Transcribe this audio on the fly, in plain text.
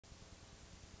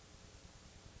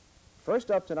First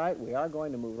up tonight, we are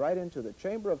going to move right into the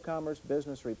Chamber of Commerce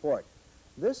Business Report.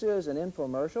 This is an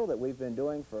infomercial that we've been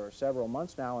doing for several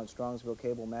months now in Strongsville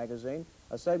Cable Magazine,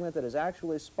 a segment that is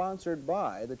actually sponsored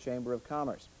by the Chamber of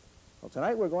Commerce. Well,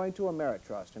 tonight we're going to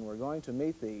Ameritrust, and we're going to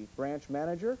meet the branch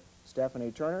manager,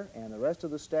 Stephanie Turner, and the rest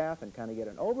of the staff and kind of get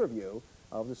an overview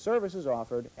of the services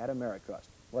offered at Ameritrust.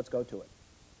 Let's go to it.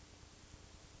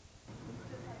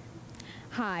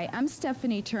 Hi, I'm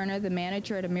Stephanie Turner, the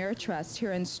manager at Ameritrust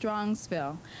here in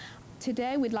Strongsville.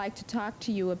 Today we'd like to talk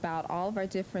to you about all of our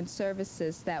different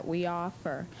services that we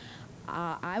offer.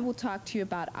 I will talk to you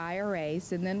about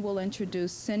IRAs, and then we'll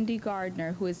introduce Cindy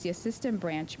Gardner, who is the assistant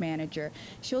branch manager.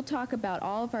 She'll talk about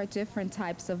all of our different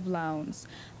types of loans.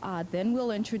 Then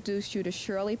we'll introduce you to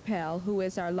Shirley Pell, who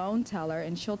is our loan teller,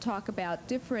 and she'll talk about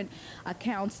different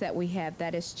accounts that we have,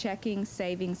 that is checking,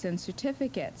 savings, and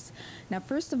certificates. Now,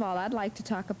 first of all, I'd like to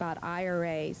talk about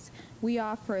IRAs. We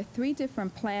offer 3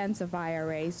 different plans of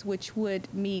IRAs which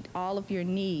would meet all of your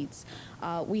needs.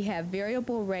 We have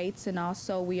variable rates, and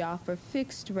also we offer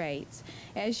fixed rates.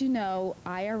 As you know,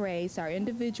 IRAs are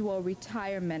individual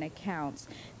retirement accounts.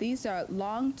 These are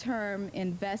long-term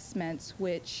investments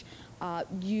which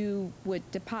you would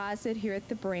deposit here at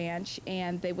the branch,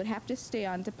 and they would have to stay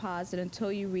on deposit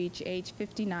until you reach age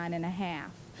 59 and a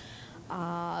half.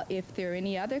 If there are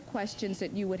any other questions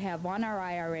that you would have on our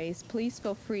IRAs, please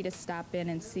feel free to stop in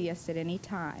and see us at any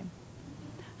time.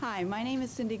 Hi, my name is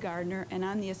Cindy Gardner, and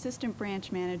I'm the assistant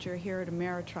branch manager here at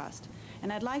Ameritrust.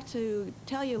 And I'd like to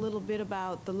tell you a little bit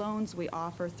about the loans we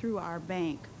offer through our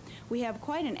bank. We have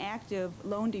quite an active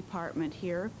loan department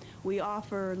here. We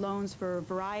offer loans for a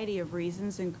variety of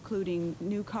reasons, including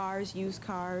new cars, used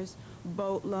cars,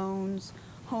 boat loans,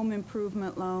 home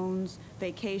improvement loans,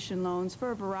 vacation loans,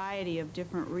 for a variety of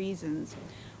different reasons.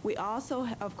 We also,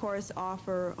 of course,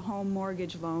 offer home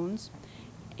mortgage loans,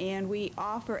 and we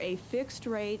offer a fixed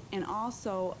rate and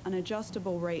also an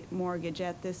adjustable rate mortgage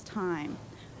at this time.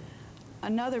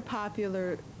 Another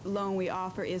popular loan we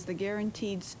offer is the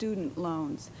guaranteed student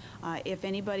loans. If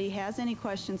anybody has any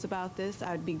questions about this,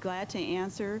 I'd be glad to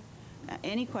answer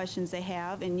any questions they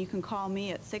have, and you can call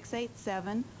me at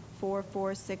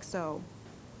 687-4460.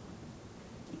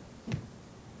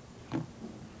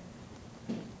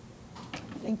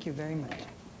 Thank you very much.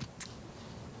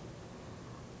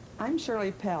 I'm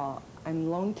Shirley Pell. I'm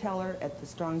loan teller at the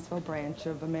Strongsville branch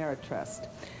of Ameritrust.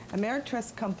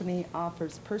 Ameritrust Company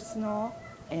offers personal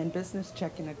and business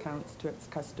checking accounts to its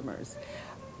customers.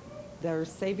 Their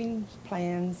savings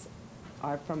plans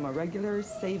are from a regular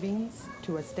savings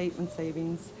to a statement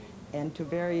savings and to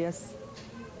various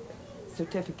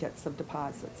certificates of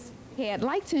deposits. Okay, I'd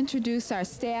like to introduce our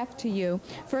staff to you.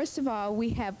 First of all,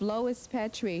 we have Lois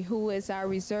Petrie, who is our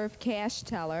reserve cash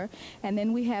teller, and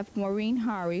then we have Maureen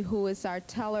Hari, who is our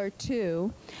teller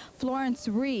 2, Florence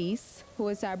Reese, who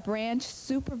is our branch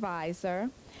supervisor,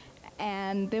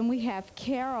 and then we have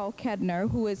Carol Kedner,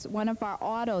 who is one of our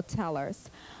auto tellers.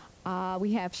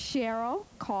 We have Cheryl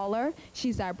Caller.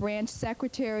 She's our branch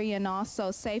secretary and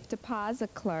also safe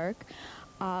deposit clerk.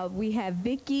 We have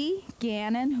Vicki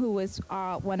Gannon, who is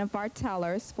one of our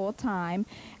tellers full-time,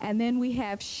 and then we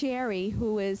have Sherry,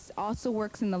 who also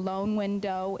works in the loan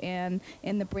window and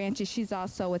in the branches. She's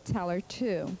also a teller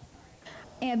too.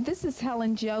 And this is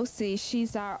Helen Josie.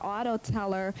 She's our auto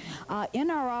teller. In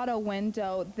our auto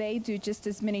window, they do just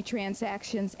as many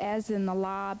transactions as in the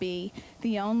lobby.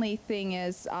 The only thing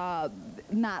is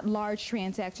not large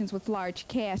transactions with large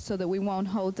cash, so that we won't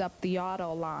hold up the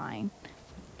auto line.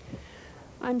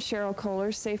 I'm Cheryl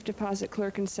Kohler, Safe Deposit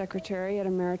Clerk and Secretary at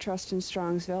Ameritrust in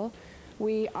Strongsville.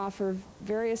 We offer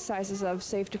various sizes of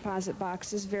safe deposit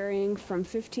boxes varying from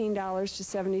 $15 to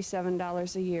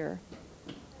 $77 a year.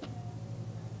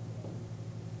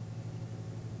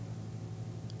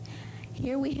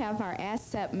 Here we have our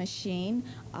asset machine.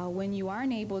 When you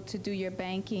aren't able to do your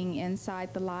banking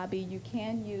inside the lobby, you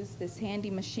can use this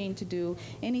handy machine to do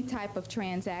any type of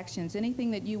transactions. Anything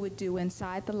that you would do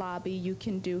inside the lobby, you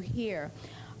can do here.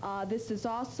 This is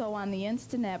also on the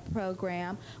Instanet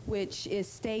program, which is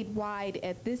statewide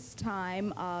at this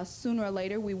time. Sooner or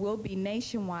later, we will be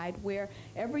nationwide.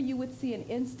 Wherever you would see an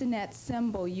Instanet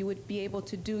symbol, you would be able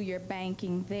to do your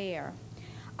banking there.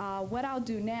 What I'll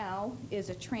do now is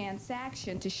a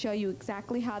transaction to show you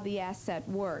exactly how the asset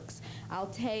works. I'll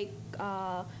take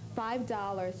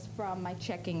 $5 from my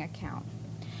checking account.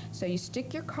 So you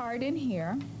stick your card in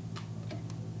here.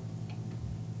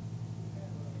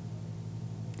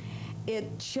 It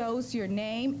shows your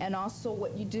name, and also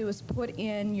what you do is put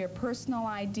in your personal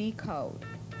ID code.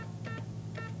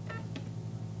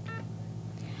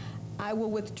 I will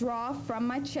withdraw from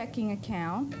my checking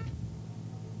account,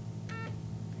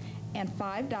 and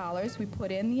 $5. We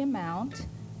put in the amount,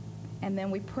 and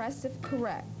then we press if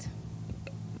correct.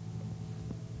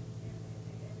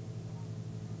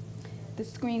 The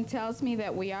screen tells me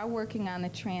that we are working on the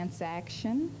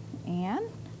transaction, and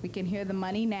we can hear the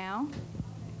money now.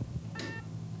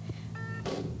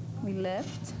 We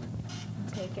lift,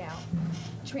 take out.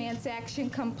 Transaction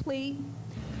complete.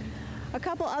 A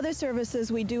couple other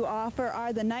services we do offer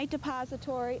are the night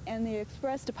depository and the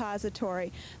express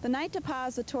depository. The night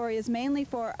depository is mainly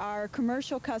for our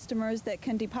commercial customers that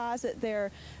can deposit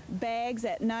their bags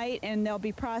at night and they'll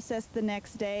be processed the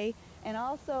next day. And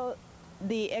also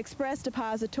the express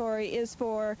depository is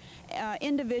for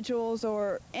individuals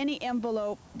or any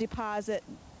envelope deposit,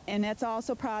 and that's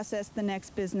also processed the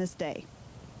next business day.